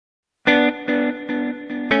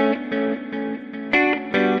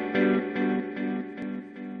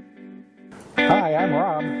I'm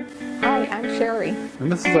Rob. Hi, I'm Sherry. And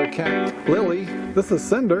this is our cat, Lily. This is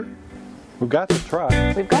Cinder. We've got the truck.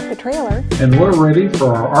 We've got the trailer. And we're ready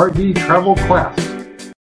for our RV travel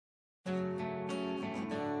quest.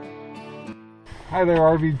 Hi there,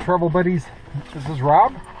 RV travel buddies. This is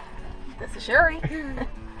Rob. This is Sherry.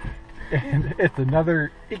 And it's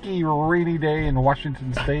another icky rainy day in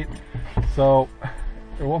Washington State. So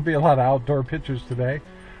there won't be a lot of outdoor pictures today.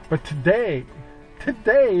 But today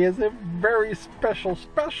is a very special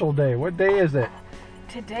day. What day is it?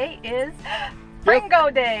 Today is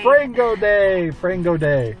Frango Day. Frango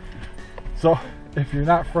Day. So if you're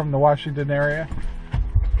not from the Washington area,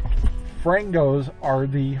 Frangos are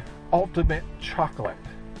the ultimate chocolate.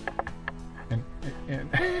 And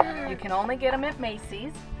you can only get them at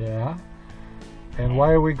Macys. Yeah. And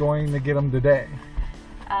why are we going to get them today?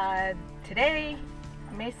 Today,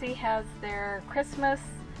 Macys has their Christmas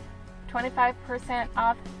 25%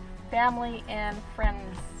 off family and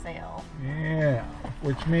friends sale. Yeah,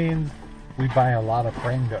 which means we buy a lot of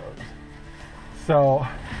Frangos. So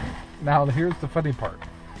now here's the funny part,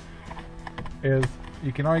 is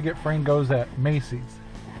you can only get Frangos at Macys.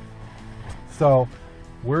 So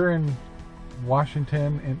we're in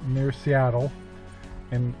Washington, near Seattle,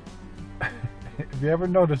 and if you ever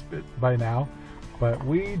noticed it by now, but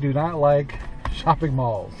we do not like shopping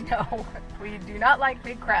malls. No, we do not like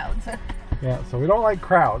big crowds. Yeah, so we don't like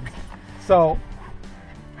crowds. So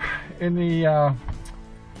in the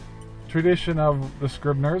tradition of the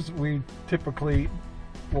Scribners, we typically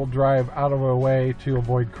will drive out of our way to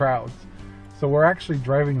avoid crowds. So we're actually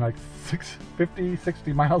driving like 50,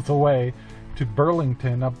 60 miles away to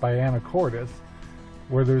Birlington up by Anacortes,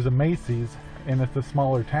 where there's a Macys, and it's a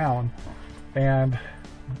smaller town, and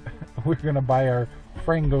we're gonna buy our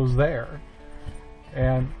Frangos there.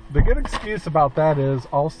 And the good excuse about that is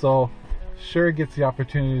also Sherry gets the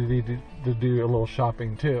opportunity to do a little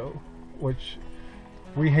shopping too, which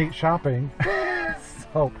we hate shopping.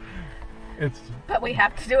 So it's, but we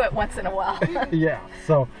have to do it once in a while. yeah.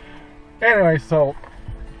 So anyway, so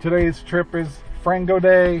today's trip is Frango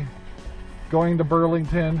Day, going to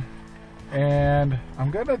Burlington, and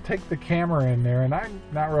I'm gonna take the camera in there, and I'm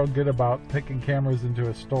not real good about taking cameras into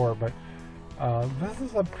a store, but this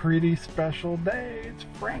is a pretty special day. It's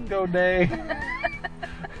Frango Day.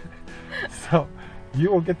 So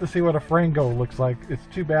you will get to see what a Frango looks like. It's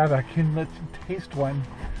too bad I can't let you taste one,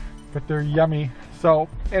 but they're yummy. So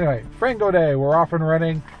anyway, Frango Day, we're off and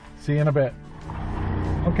running. See you in a bit.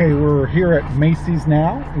 Okay, we're here at Macys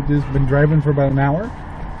now. We've just been driving for about an hour.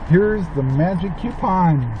 Here's the magic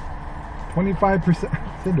coupon.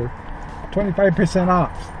 25%, Cinder, 25%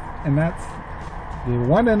 off. And that's the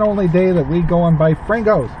one and only day that we go and buy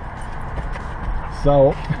Frangos.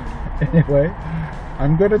 So anyway,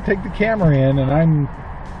 I'm going to take the camera in, and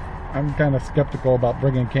I'm kind of skeptical about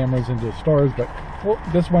bringing cameras into stores, but well,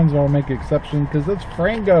 this one's going to make an exception because it's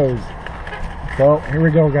Frangos. So here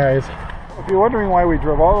we go, guys. If you're wondering why we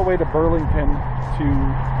drove all the way to Burlington to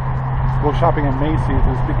go shopping at Macys,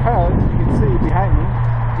 is because you can see behind me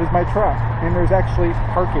is my truck, and there's actually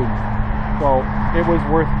parking. So it was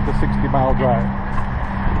worth the 60-mile drive.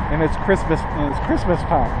 And it's Christmas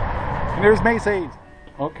time. And there's Macys.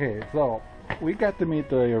 Okay, so we got to meet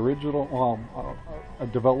the original a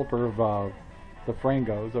developer of the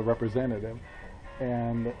Frangos, a representative,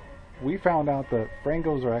 and we found out that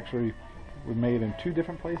Frangos are actually made in 2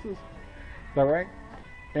 different places. Is that right?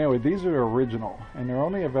 Anyway, these are original, and they're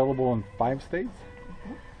only available in 5 states.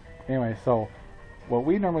 Anyway, so what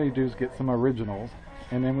we normally do is get some originals,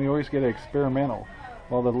 and then we always get an experimental.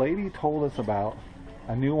 Well, the lady told us about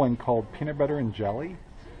a new one called peanut butter and jelly,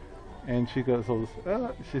 and she goes,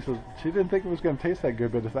 she says she didn't think it was going to taste that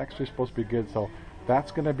good, but it's actually supposed to be good. So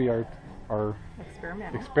that's going to be our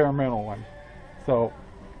experimental one. So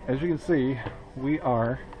as you can see, we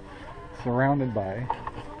are surrounded by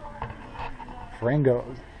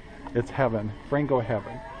Frangos. It's heaven, Frango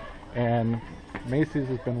heaven. And Macys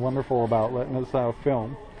has been wonderful about letting us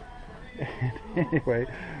film. Anyway,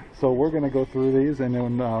 so we're going to go through these, and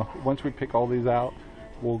then once we pick all these out,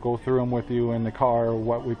 we'll go through them with you in the car,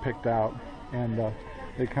 what we picked out. And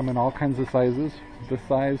they come in all kinds of sizes, the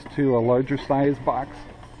size to a larger size box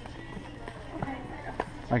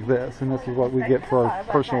like this, and this is what we get for our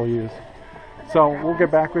personal use. So we'll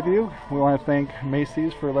get back with you. We want to thank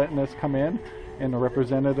Macys for letting us come in, and the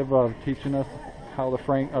representative of teaching us how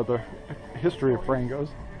the history of Frangos.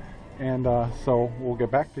 And so we'll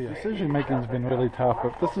get back to you. Decision making has been really tough,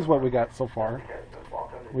 but this is what we got so far.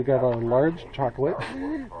 We got a large chocolate,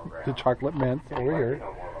 the chocolate mints over here,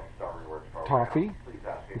 toffee,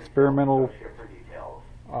 experimental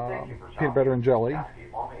peanut butter and jelly,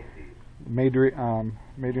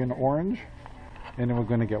 Mandarin orange, and then we're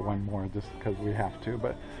going to get one more just because we have to.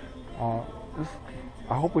 But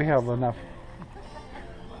I hope we have enough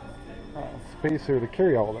space here to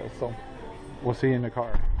carry all this. So we'll see you in the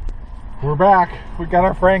car. We're back. We got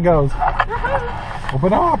our Frangos.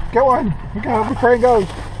 Open up. Get one. We got the Frangos.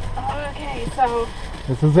 Okay, so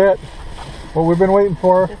This is it. What we've been waiting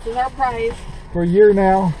for this is our prize. for a year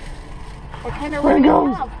now. What kind of Frangos. ring do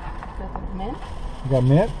we have? This is mint. We got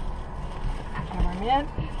mint. We have our mint.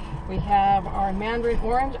 We have our mandarin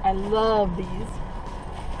orange. I love these.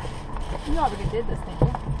 You know we did this thing.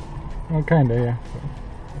 Well, kind of, yeah.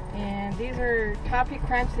 And these are Toffee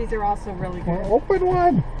Crunch. These are also really good. Well, open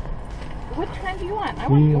one. Which kind do you want? I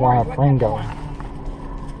We want want yours. What kind do you Frango. want?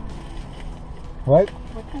 What?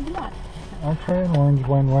 What kind do you want? I'll try an orange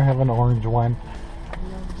one. We'll have an orange one.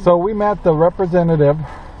 So we met the representative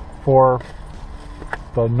for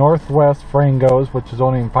the Northwest Frangos, which is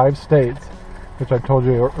only in 5 states, which I told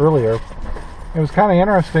you earlier. It was kind of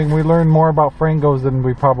interesting. We learned more about Frangos than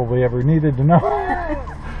we probably ever needed to know.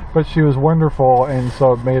 But she was wonderful, and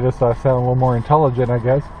so it made us sound a little more intelligent, I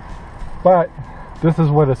guess. But this is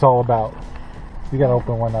what it's all about. You gotta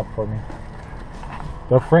open one up for me.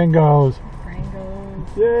 The Frangos.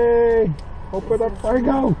 Frangos. Yay! Open up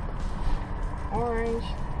Frango. Orange.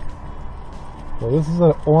 So this is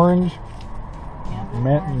an orange,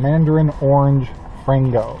 Mandarin orange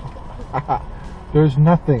Frango. There's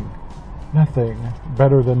nothing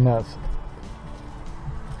better than this.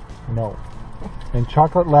 No. And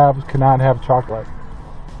chocolate labs cannot have chocolate.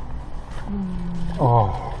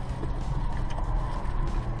 Oh.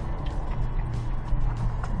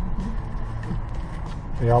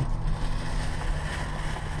 Yep.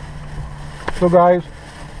 So guys,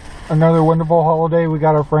 another wonderful holiday. We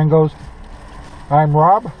got our Frangos. I'm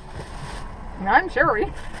Rob. And I'm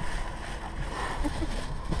Sherry.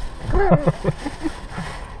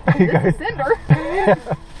 Hey guys. Cinder.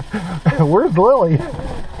 Where's Lily?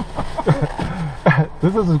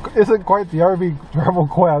 This isn't quite the RV travel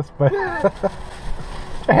quest, but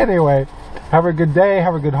anyway, have a good day,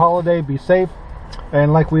 have a good holiday, be safe,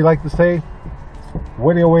 and like we like to say,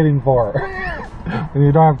 what are you waiting for when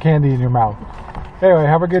you don't have candy in your mouth? Anyway,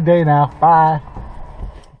 have a good day now. Bye.